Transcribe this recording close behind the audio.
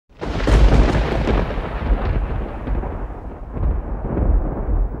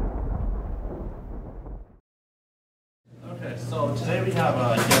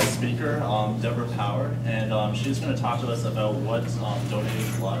She's going to talk to us about what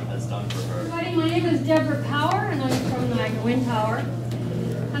donating blood has done for her. Everybody, my name is Deborah Power, and I'm from Niagara Wind Power,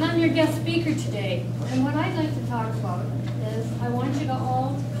 and I'm your guest speaker today. And what I'd like to talk about is I want you to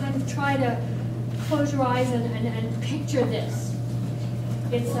all kind of try to close your eyes and picture this.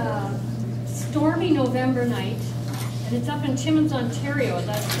 It's a stormy November night, and it's up in Timmins, Ontario.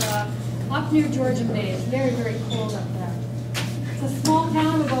 That's up near Georgian Bay. It's very, very cold up there. It's a small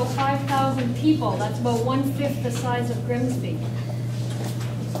town of about 5,000 people. That's about 1/5 the size of Grimsby.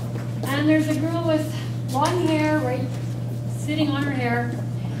 And there's a girl with blonde hair, right, sitting on her hair,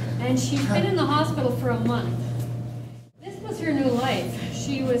 and she's been in the hospital for a month. This was her new life.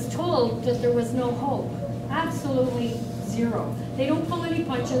 She was told that there was no hope. Absolutely zero. They don't pull any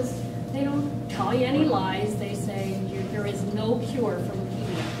punches. They don't tell you any lies. They say there is no cure for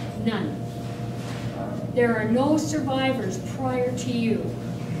leukemia. None. There are no survivors prior to you.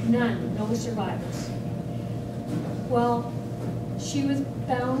 None. No survivors. Well, she was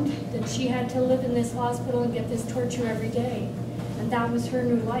bound that she had to live in this hospital and get this torture every day. And that was her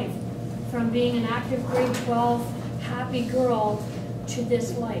new life. From being an active grade 12 happy girl to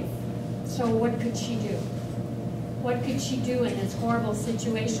this life. So what could she do? What could she do in this horrible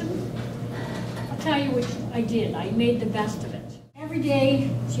situation? I'll tell you what I did. I made the best of it. Every day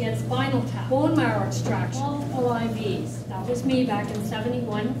she had spinal tap, bone marrow extraction, multiple IVs. That was me back in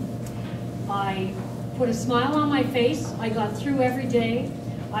 '71. I put a smile on my face. I got through every day.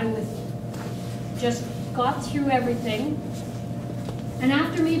 Just got through everything. And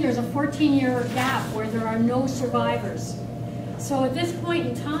after me, there's a 14-year gap where there are no survivors. So at this point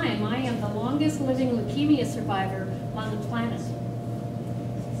in time, I am the longest living leukemia survivor on the planet.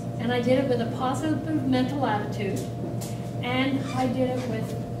 And I did it with a positive mental attitude, and I did it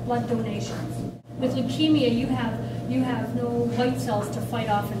with blood donations. With leukemia, you have no white cells to fight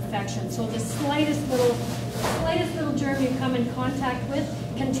off infection. So the slightest little germ you come in contact with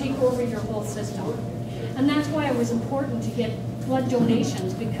can take over your whole system. And that's why it was important to get blood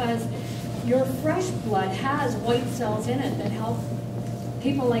donations, because your fresh blood has white cells in it that help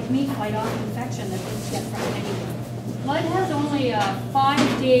people like me fight off infection that they get from anywhere. Blood has only a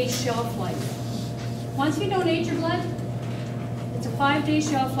 5-day shelf life. Once you donate your blood, it's a 5-day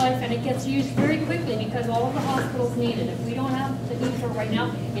shelf life, and it gets used very quickly because all of the hospitals need it. If we don't have the need for it right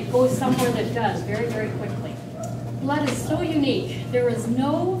now, it goes somewhere that does very, very quickly. Blood is so unique. There is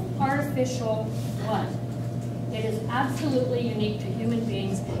no artificial blood. It is absolutely unique to human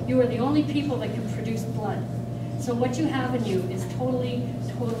beings. You are the only people that can produce blood. So what you have in you is totally,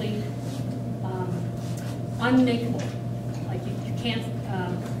 totally unmakeable. Like you can't,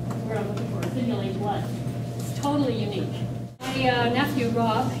 word I'm looking for, simulate blood. It's totally unique. My nephew,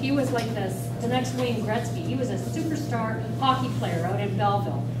 Rob, he was like this, the next Wayne Gretzky. He was a superstar hockey player out in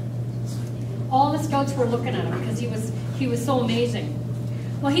Belleville. All the scouts were looking at him because he was so amazing.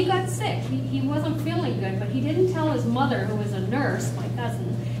 Well, he got sick. He wasn't feeling good, but he didn't tell his mother, who was a nurse, my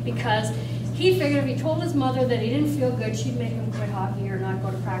cousin, because he figured if he told his mother that he didn't feel good, she'd make him quit hockey or not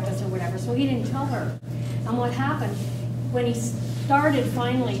go to practice or whatever, so he didn't tell her. And what happened, when he started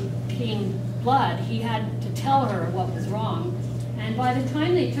finally peeing blood, he had to tell her what was wrong. And by the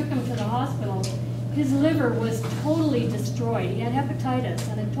time they took him to the hospital, his liver was totally destroyed. He had hepatitis,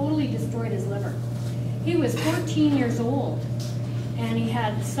 and it totally destroyed his liver. He was 14 years old. And he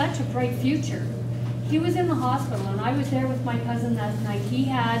had such a bright future. He was in the hospital, and I was there with my cousin that night. He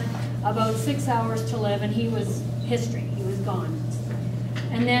had about 6 hours to live, and he was history. He was gone.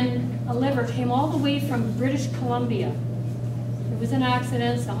 And then a liver came all the way from British Columbia. It was an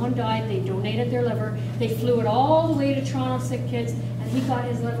accident. Someone died. They donated their liver. They flew it all the way to Toronto Sick Kids, and he got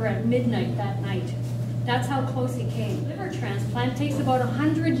his liver at midnight that night. That's how close he came. Liver transplant takes about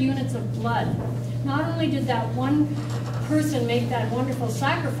 100 units of blood. Not only did that one person make that wonderful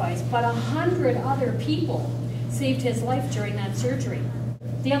sacrifice, but 100 other people saved his life during that surgery.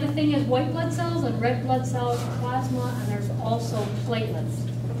 The other thing is white blood cells and red blood cells, plasma, and there's also platelets.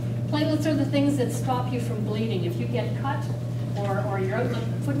 Platelets are the things that stop you from bleeding. If you get cut or you're out in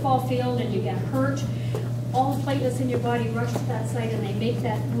the football field and you get hurt, all the platelets in your body rush to that site and they make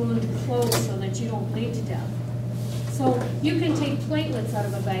that wound close so that you don't bleed to death. So you can take platelets out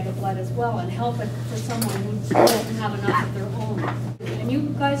of a bag of blood as well and help it for someone who doesn't have enough of their own. And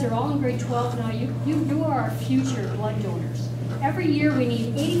you guys are all in grade 12 now. You are our future blood donors. Every year we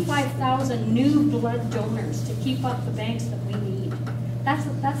need 85,000 new blood donors to keep up the banks that we need.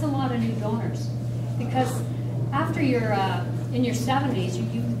 That's a lot of new donors. Because after you're in your 70s,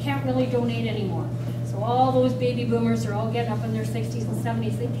 you can't really donate anymore. So all those baby boomers are all getting up in their 60s and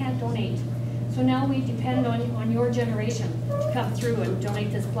 70s. They can't donate. So now we depend on your generation to come through and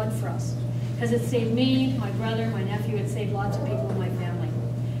donate this blood for us. because it saved me, my brother, my nephew, it saved lots of people in my family.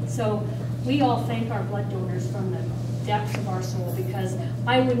 So we all thank our blood donors from the depths of our soul, because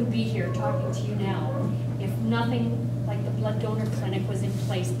I wouldn't be here talking to you now if nothing like the blood donor clinic was in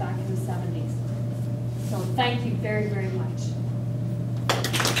place back in the 70s. So thank you very, very much.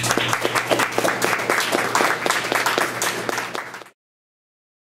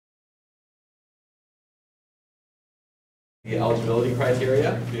 The eligibility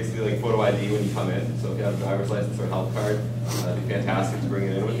criteria, basically like photo ID when you come in. So if you have a driver's license or health card, it'd be fantastic to bring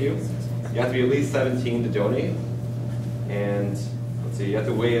it in with you. You have to be at least 17 to donate. And let's see, you have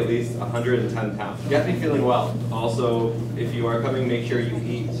to weigh at least 110 pounds. You have to be feeling well. Also, if you are coming, make sure you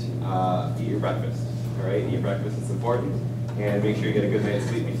eat your breakfast. All right, eat your breakfast, it's important. And make sure you get a good night's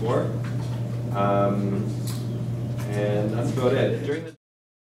sleep before. And that's about it.